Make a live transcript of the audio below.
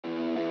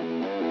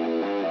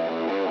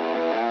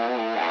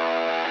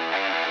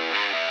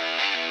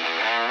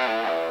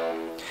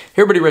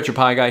Hey everybody,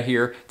 RetroPie guy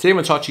here. Today I'm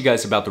going to talk to you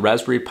guys about the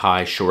Raspberry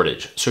Pi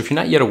shortage. So if you're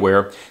not yet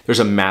aware, there's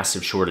a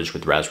massive shortage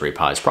with Raspberry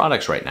Pi's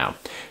products right now.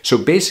 So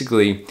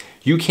basically,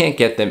 you can't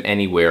get them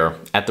anywhere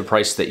at the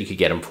price that you could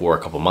get them for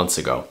a couple months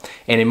ago.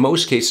 And in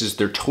most cases,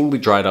 they're totally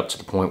dried up to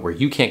the point where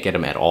you can't get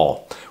them at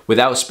all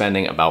without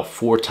spending about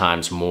 4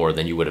 times more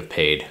than you would have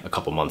paid a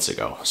couple months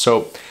ago.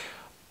 So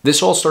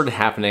this all started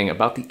happening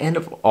about the end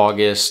of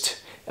August.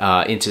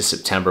 Into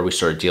September, we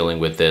started dealing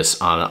with this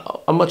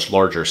on a much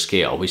larger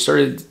scale. We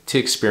started to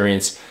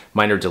experience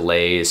minor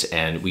delays,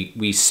 and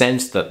we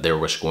sensed that there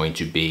was going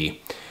to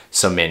be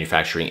some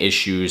manufacturing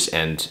issues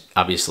and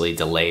obviously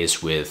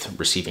delays with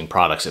receiving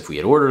products if we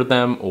had ordered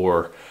them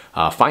or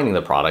finding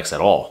the products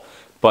at all.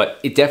 But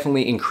it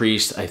definitely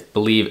increased, I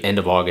believe, end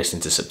of August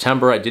into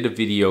September. I did a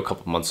video a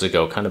couple months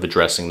ago kind of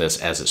addressing this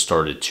as it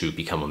started to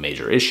become a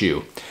major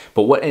issue.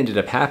 But what ended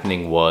up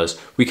happening was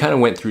we kind of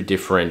went through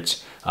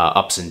different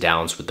ups and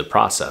downs with the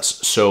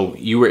process. So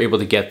you were able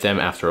to get them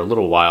after a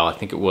little while. I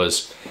think it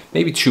was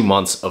maybe 2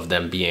 months of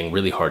them being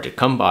really hard to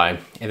come by.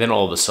 And then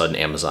all of a sudden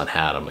Amazon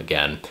had them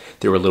again.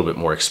 They were a little bit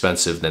more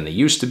expensive than they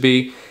used to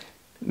be.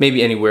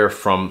 Maybe anywhere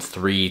from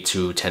 $3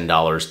 to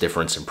 $10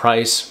 difference in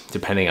price,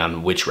 depending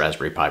on which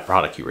Raspberry Pi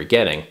product you were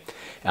getting.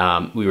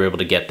 We were able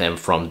to get them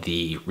from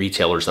the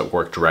retailers that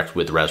work direct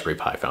with the Raspberry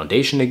Pi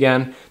Foundation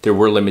again. There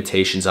were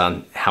limitations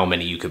on how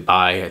many you could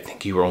buy. I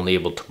think you were only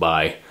able to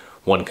buy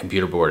 1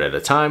 computer board at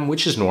a time,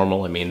 which is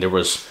normal. I mean, there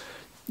was,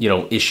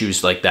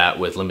 issues like that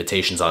with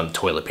limitations on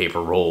toilet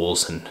paper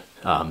rolls and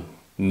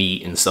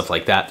meat and stuff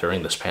like that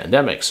during this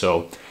pandemic.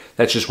 So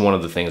that's just one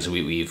of the things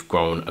we've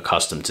grown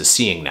accustomed to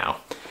seeing now.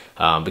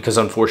 Because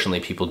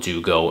unfortunately people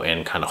do go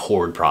and kind of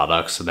hoard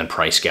products and then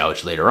price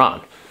gouge later on.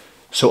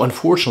 So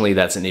unfortunately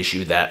that's an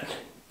issue that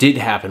did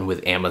happen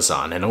with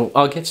Amazon, and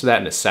I'll get to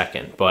that in a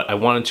second, but I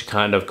wanted to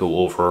kind of go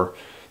over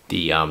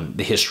the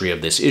history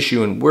of this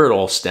issue and where it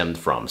all stemmed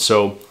from.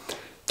 So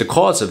the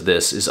cause of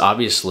this is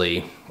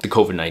obviously the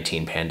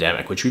COVID-19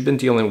 pandemic, which we've been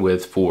dealing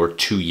with for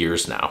 2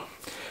 years now.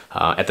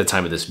 At the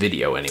time of this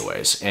video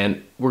anyways,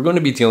 and we're going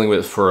to be dealing with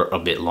it for a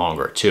bit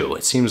longer too.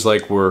 It seems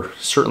like we're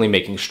certainly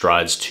making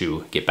strides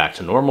to get back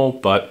to normal,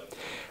 but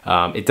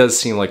it does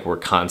seem like we're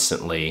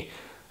constantly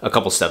a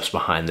couple steps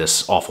behind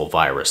this awful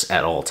virus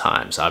at all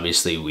times.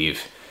 Obviously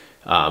we've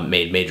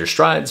made major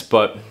strides,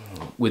 but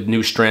with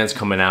new strands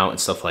coming out and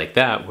stuff like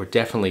that, we're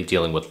definitely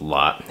dealing with a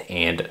lot.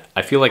 And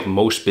I feel like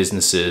most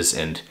businesses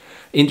and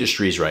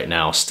industries right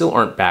now still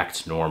aren't back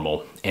to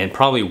normal and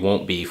probably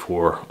won't be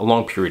for a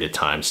long period of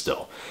time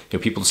still.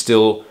 People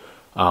still,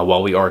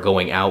 while we are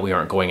going out, we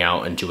aren't going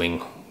out and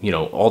doing,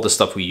 all the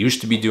stuff we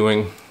used to be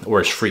doing or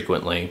as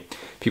frequently.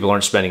 People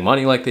aren't spending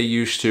money like they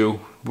used to.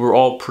 We're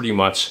all pretty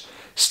much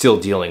still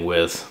dealing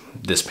with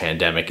this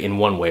pandemic in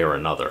one way or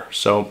another.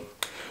 So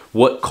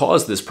what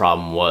caused this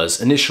problem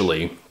was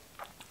initially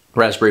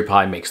Raspberry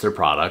Pi makes their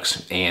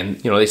products and,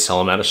 they sell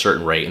them at a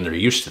certain rate and they're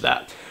used to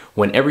that.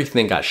 When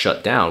everything got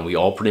shut down, we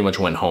all pretty much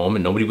went home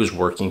and nobody was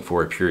working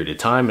for a period of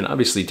time. And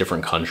obviously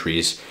different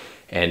countries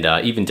and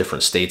even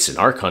different states in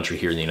our country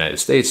here in the United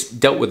States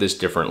dealt with this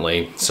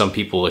differently. Some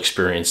people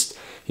experienced,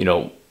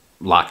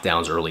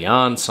 lockdowns early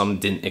on. Some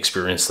didn't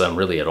experience them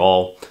really at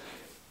all.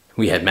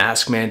 We had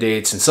mask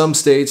mandates in some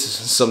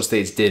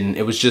states didn't.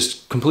 It was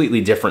just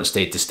completely different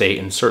state to state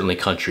and certainly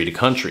country to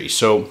country.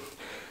 So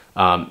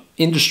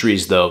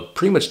industries, though,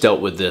 pretty much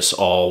dealt with this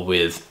all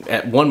with,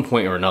 at one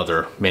point or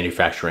another,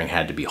 manufacturing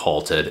had to be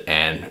halted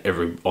and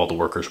all the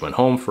workers went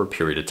home for a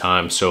period of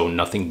time, so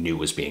nothing new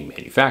was being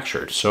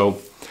manufactured. So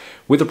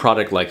with a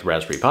product like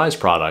Raspberry Pi's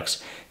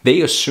products,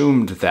 they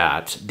assumed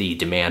that the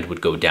demand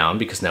would go down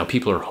because now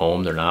people are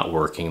home, they're not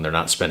working, they're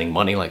not spending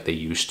money like they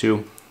used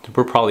to.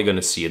 We're probably going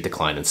to see a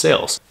decline in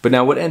sales. But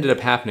now what ended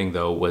up happening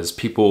though was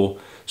people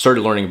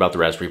started learning about the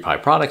Raspberry Pi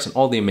products and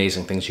all the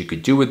amazing things you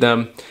could do with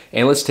them.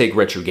 And let's take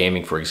retro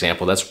gaming for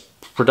example. That's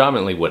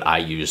predominantly what I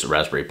use the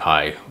Raspberry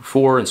Pi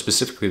for, and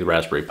specifically the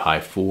Raspberry Pi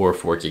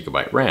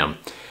 4GB RAM.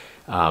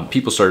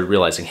 People started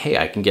realizing, hey,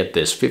 I can get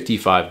this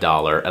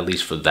 $55, at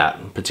least for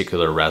that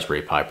particular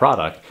Raspberry Pi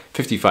product,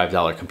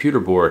 $55 computer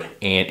board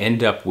and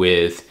end up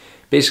with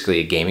basically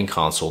a gaming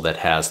console that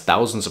has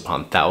thousands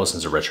upon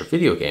thousands of retro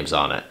video games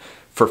on it.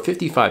 For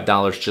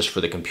 $55 just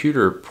for the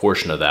computer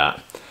portion of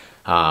that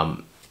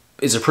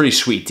is a pretty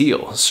sweet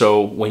deal.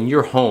 So when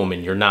you're home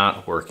and you're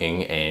not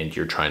working and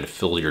you're trying to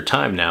fill your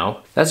time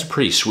now, that's a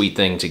pretty sweet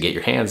thing to get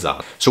your hands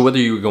on. So whether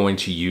you're going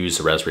to use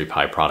the Raspberry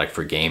Pi product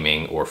for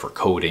gaming or for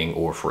coding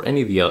or for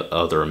any of the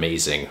other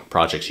amazing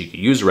projects you could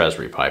use the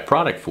Raspberry Pi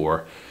product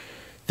for,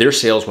 their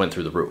sales went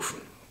through the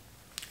roof.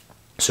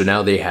 So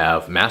now they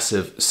have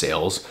massive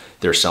sales.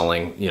 They're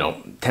selling,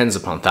 tens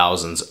upon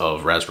thousands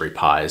of Raspberry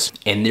Pis,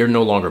 and they're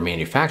no longer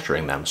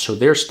manufacturing them. So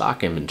their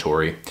stock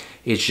inventory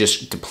is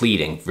just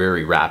depleting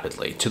very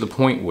rapidly to the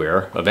point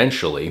where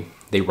eventually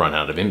they run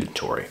out of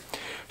inventory.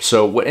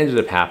 So what ended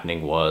up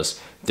happening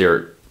was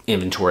their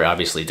inventory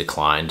obviously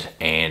declined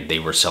and they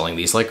were selling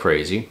these like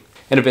crazy.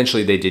 And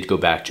eventually they did go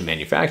back to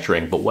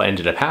manufacturing, but what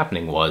ended up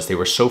happening was they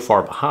were so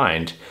far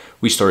behind,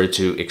 we started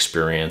to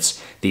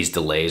experience these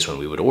delays when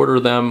we would order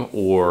them,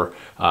 or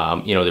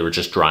they were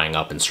just drying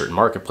up in certain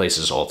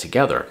marketplaces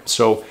altogether.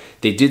 So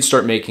they did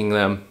start making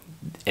them,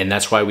 and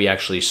that's why we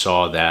actually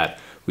saw that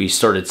we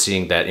started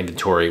seeing that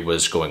inventory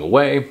was going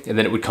away, and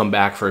then it would come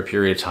back for a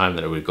period of time,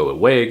 then it would go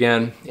away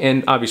again.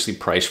 And obviously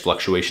price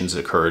fluctuations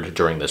occurred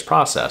during this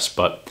process.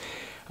 But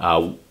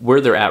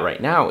where they're at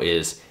right now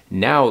is,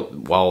 now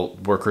while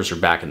workers are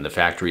back in the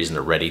factories and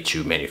they're ready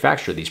to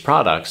manufacture these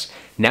products,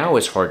 now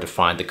it's hard to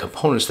find the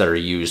components that are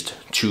used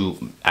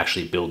to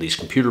actually build these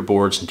computer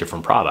boards and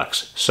different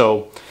products.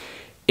 So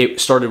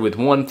it started with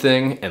one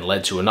thing and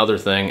led to another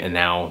thing, and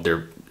now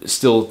they're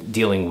still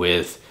dealing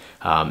with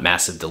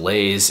massive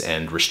delays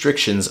and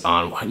restrictions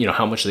on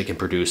how much they can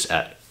produce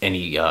at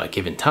any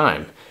given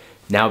time,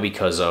 now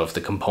because of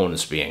the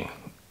components being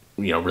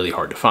really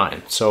hard to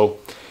find. So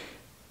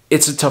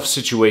it's a tough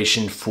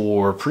situation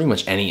for pretty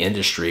much any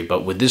industry,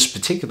 but with this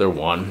particular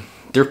one,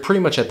 they're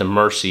pretty much at the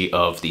mercy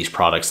of these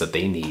products that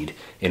they need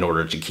in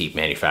order to keep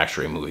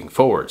manufacturing moving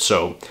forward.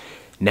 So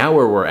now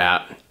where we're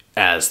at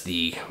as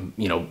the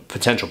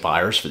potential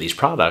buyers for these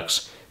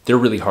products, they're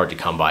really hard to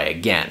come by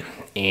again.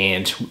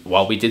 And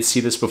while we did see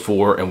this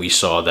before and we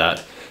saw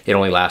that it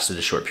only lasted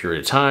a short period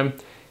of time,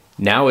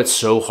 now it's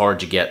so hard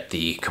to get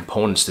the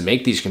components to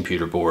make these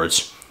computer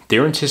boards.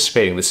 They're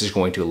anticipating this is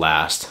going to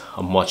last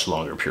a much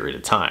longer period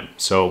of time.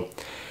 So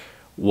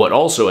what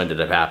also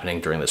ended up happening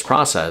during this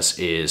process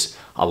is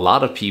a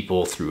lot of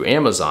people through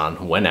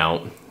Amazon went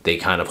out, they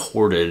kind of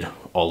hoarded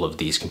all of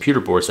these computer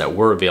boards that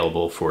were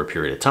available for a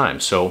period of time.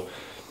 So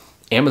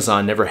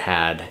Amazon never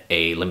had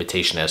a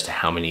limitation as to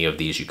how many of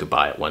these you could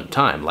buy at one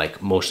time,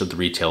 like most of the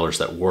retailers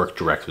that work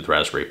direct with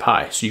Raspberry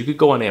Pi. So you could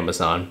go on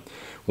Amazon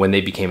when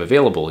they became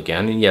available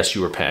again, and yes,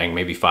 you were paying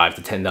maybe $5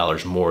 to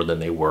 $10 more than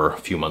they were a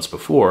few months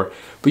before,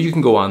 but you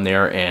can go on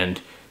there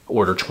and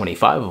order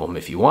 25 of them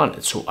if you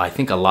wanted. So I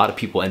think a lot of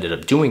people ended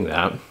up doing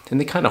that, and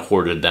they kind of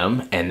hoarded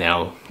them, and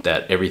now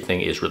that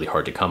everything is really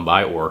hard to come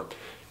by, or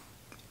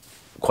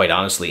quite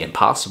honestly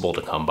impossible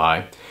to come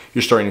by,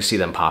 you're starting to see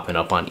them popping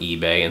up on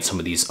eBay and some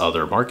of these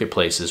other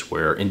marketplaces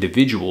where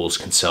individuals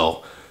can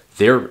sell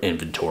their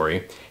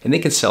inventory, and they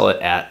can sell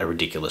it at a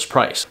ridiculous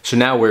price. So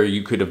now where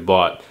you could have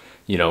bought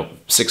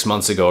 6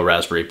 months ago a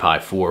Raspberry Pi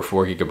 4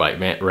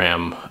 gigabyte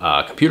RAM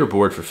computer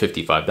board for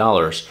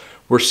 $55,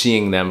 we're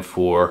seeing them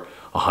for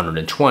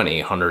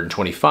 $120,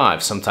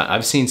 $125. Sometimes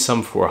I've seen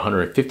some for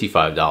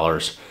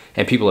 $155,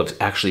 and people have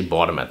actually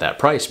bought them at that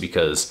price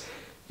because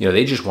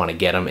they just want to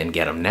get them and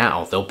get them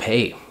now. They'll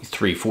pay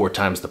 3-4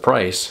 times the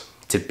price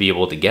to be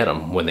able to get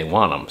them when they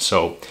want them.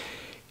 So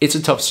it's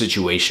a tough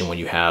situation when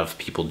you have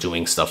people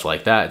doing stuff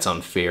like that. It's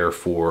unfair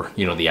for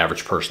the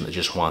average person that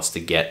just wants to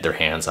get their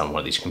hands on one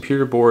of these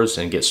computer boards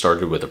and get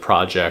started with a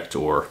project,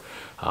 or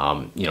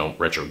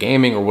retro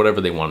gaming, or whatever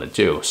they want to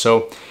do.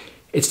 So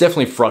it's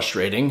definitely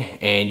frustrating,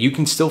 and you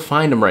can still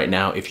find them right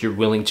now if you're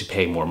willing to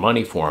pay more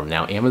money for them.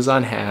 Now,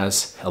 Amazon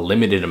has a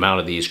limited amount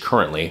of these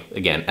currently,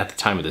 again, at the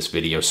time of this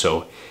video,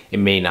 so it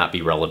may not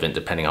be relevant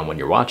depending on when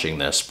you're watching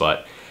this,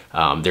 but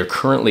they're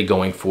currently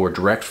going for,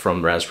 direct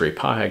from Raspberry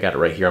Pi, I got it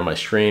right here on my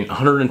screen,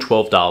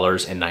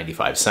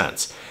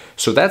 $112.95.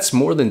 So that's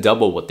more than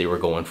double what they were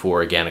going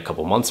for, again, a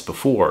couple months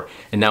before.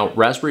 And now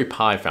Raspberry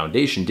Pi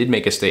Foundation did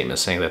make a statement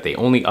saying that they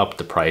only upped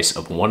the price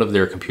of one of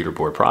their computer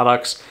board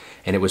products,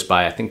 and it was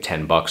by, I think,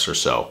 10 bucks or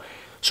so.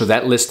 So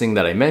that listing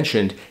that I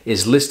mentioned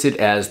is listed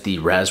as the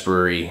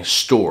Raspberry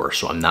Store.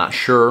 So I'm not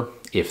sure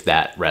if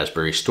that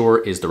Raspberry Store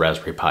is the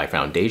Raspberry Pi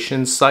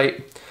Foundation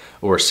site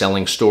or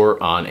selling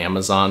store on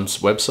Amazon's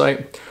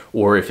website,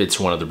 or if it's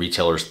one of the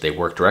retailers that they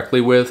work directly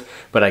with.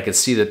 But I could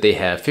see that they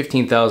have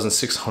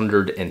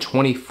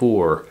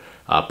 15,624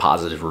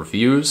 positive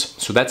reviews.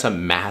 So that's a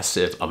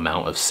massive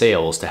amount of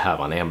sales to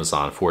have on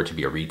Amazon for it to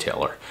be a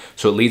retailer.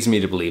 So it leads me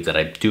to believe that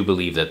I do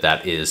believe that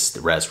that is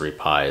the Raspberry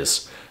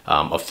Pi's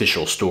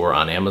official store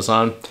on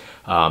Amazon.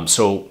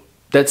 So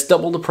that's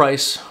double the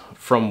price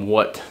from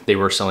what they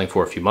were selling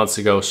for a few months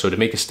ago. So to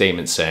make a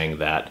statement saying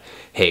that,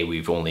 hey,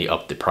 we've only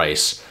upped the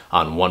price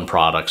on one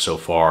product so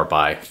far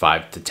by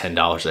 $5 to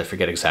 $10, I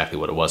forget exactly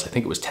what it was. I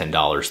think it was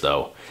 $10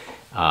 though.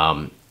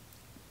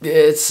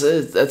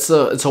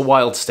 It's a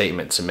wild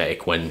statement to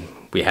make when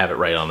we have it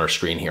right on our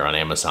screen here on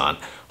Amazon.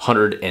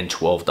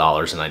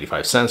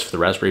 $112.95 for the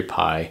Raspberry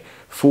Pi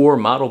 4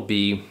 Model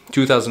B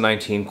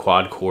 2019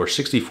 quad-core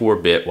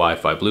 64-bit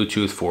Wi-Fi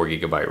Bluetooth 4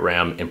 GB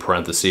RAM, in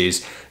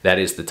parentheses. That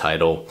is the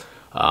title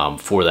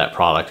for that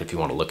product if you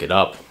want to look it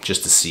up,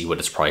 just to see what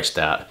it's priced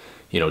at,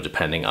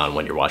 depending on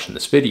when you're watching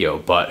this video.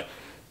 But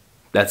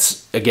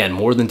that's, again,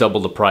 more than double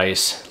the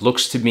price.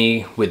 Looks to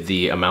me, with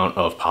the amount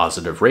of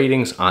positive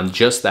ratings on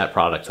just that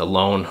product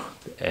alone,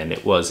 and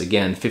it was,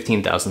 again,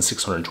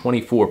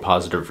 15,624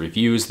 positive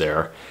reviews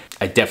there.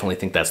 I definitely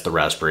think that's the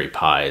Raspberry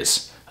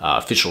Pi's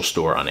official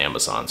store on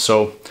Amazon.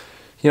 So,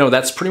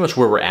 that's pretty much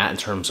where we're at in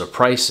terms of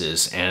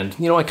prices. And,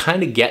 I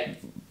kind of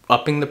get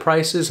upping the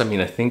prices. I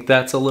mean, I think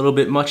that's a little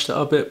bit much to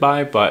up it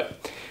by,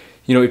 but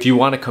you know, if you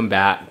want to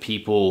combat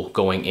people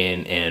going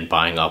in and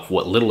buying up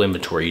what little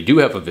inventory you do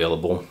have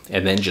available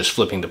and then just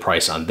flipping the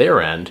price on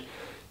their end,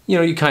 you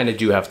know, you kind of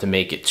do have to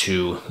make it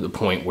to the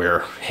point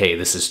where, hey,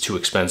 this is too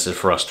expensive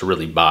for us to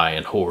really buy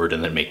and hoard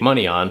and then make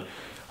money on.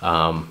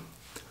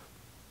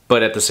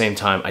 But at the same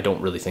time, I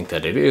don't really think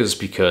that it is,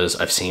 because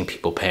I've seen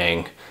people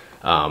paying,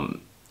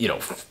 you know,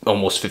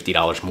 almost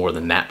 $50 more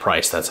than that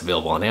price that's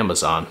available on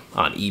Amazon,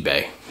 on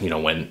eBay, you know,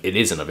 when it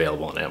isn't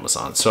available on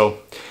Amazon. So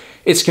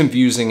it's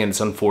confusing, and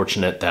it's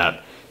unfortunate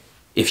that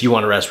if you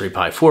want a Raspberry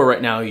Pi 4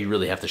 right now, you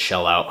really have to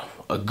shell out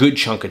a good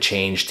chunk of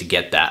change to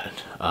get that,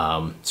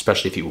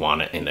 especially if you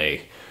want it in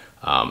a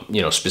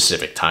you know,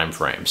 specific time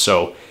frame.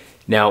 So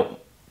now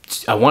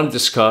I want to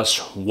discuss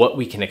what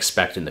we can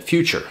expect in the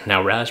future.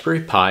 Now,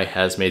 Raspberry Pi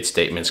has made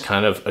statements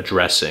kind of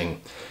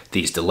addressing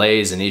these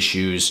delays and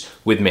issues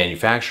with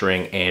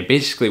manufacturing, and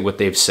basically what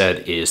they've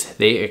said is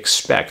they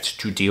expect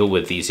to deal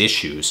with these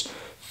issues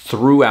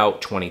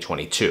throughout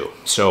 2022.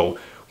 So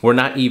we're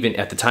not even,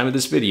 at the time of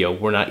this video,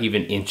 we're not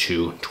even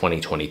into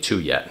 2022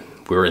 yet.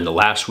 We're in the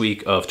last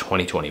week of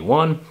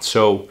 2021,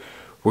 so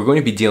we're going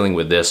to be dealing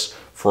with this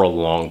for a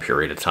long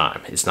period of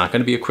time. It's not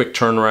going to be a quick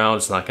turnaround.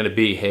 It's not going to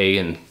be, hey,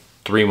 in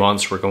 3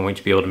 months we're going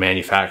to be able to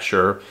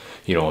manufacture,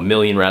 you know, 1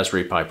 million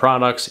Raspberry Pi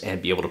products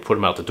and be able to put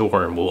them out the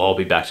door and we'll all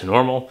be back to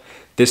normal.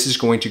 This is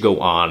going to go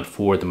on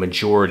for the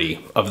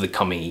majority of the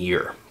coming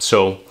year.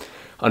 So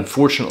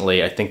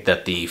unfortunately, I think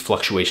that the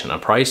fluctuation on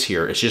price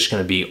here is just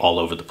going to be all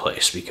over the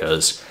place,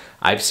 because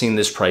I've seen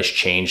this price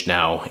change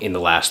now in the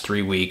last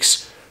 3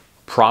 weeks,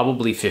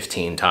 probably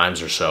 15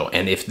 times or so.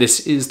 And if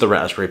this is the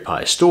Raspberry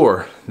Pi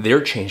store,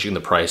 they're changing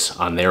the price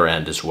on their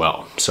end as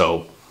well.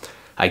 So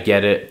I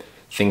get it.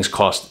 Things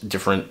cost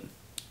different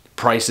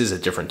prices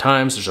at different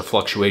times. There's a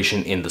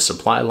fluctuation in the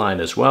supply line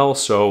as well.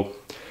 So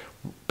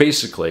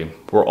basically,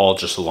 we're all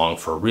just along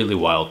for a really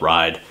wild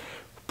ride,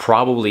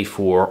 probably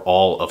for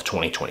all of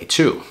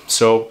 2022.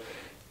 So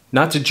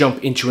not to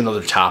jump into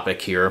another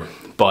topic here,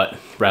 but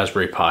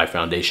Raspberry Pi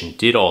Foundation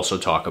did also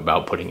talk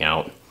about putting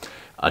out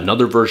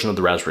another version of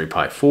the Raspberry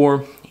Pi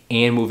 4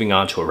 and moving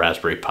on to a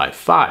Raspberry Pi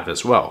 5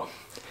 as well.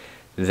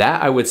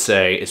 That, I would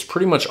say, is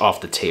pretty much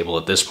off the table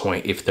at this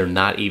point if they're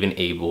not even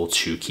able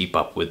to keep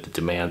up with the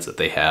demands that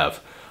they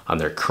have on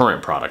their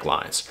current product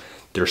lines.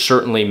 They're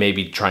certainly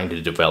maybe trying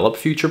to develop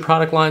future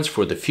product lines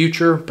for the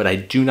future, but I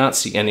do not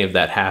see any of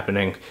that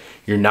happening.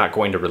 You're not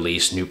going to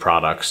release new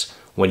products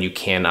when you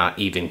cannot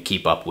even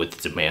keep up with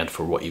the demand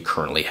for what you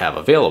currently have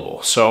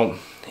available. So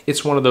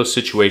it's one of those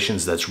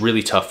situations that's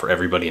really tough for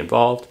everybody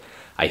involved.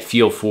 I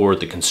feel for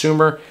the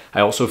consumer.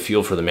 I also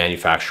feel for the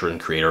manufacturer and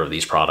creator of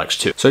these products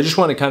too. So I just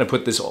want to kind of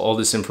put all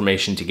this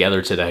information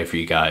together today for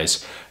you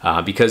guys,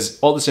 because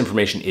all this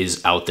information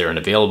is out there and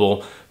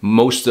available.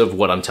 Most of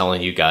what I'm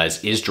telling you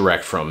guys is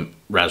direct from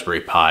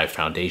Raspberry Pi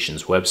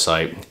Foundation's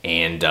website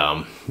and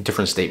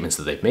different statements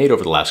that they've made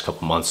over the last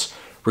couple months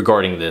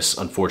regarding this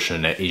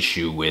unfortunate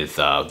issue with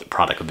the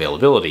product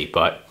availability.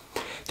 But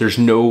there's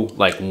no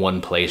like one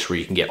place where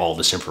you can get all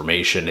this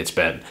information. It's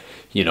been,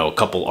 you know, a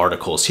couple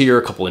articles here,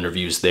 a couple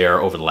interviews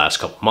there over the last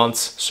couple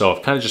months. So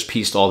I've kind of just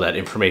pieced all that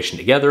information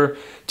together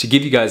to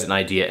give you guys an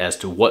idea as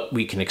to what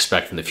we can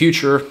expect in the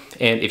future.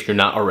 And if you're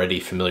not already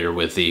familiar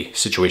with the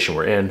situation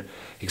we're in,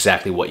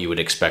 exactly what you would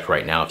expect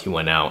right now if you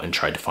went out and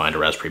tried to find a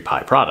Raspberry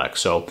Pi product.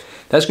 So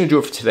that's going to do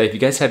it for today. If you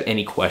guys have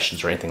any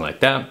questions or anything like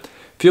that,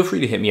 feel free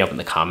to hit me up in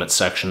the comments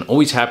section.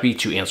 Always happy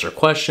to answer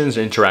questions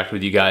and interact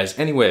with you guys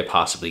any way I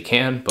possibly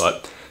can.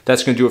 But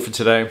that's going to do it for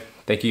today.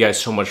 Thank you guys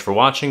so much for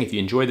watching. If you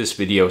enjoyed this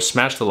video,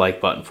 smash the like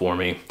button for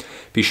me.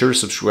 Be sure to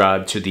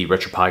subscribe to the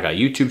RetroPie Guy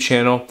YouTube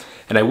channel,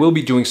 and I will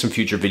be doing some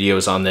future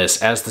videos on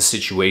this as the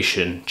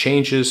situation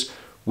changes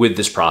with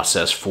this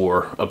process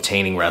for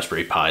obtaining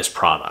Raspberry Pi's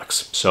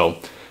products. So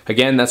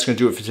again, that's going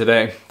to do it for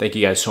today. Thank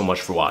you guys so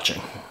much for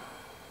watching.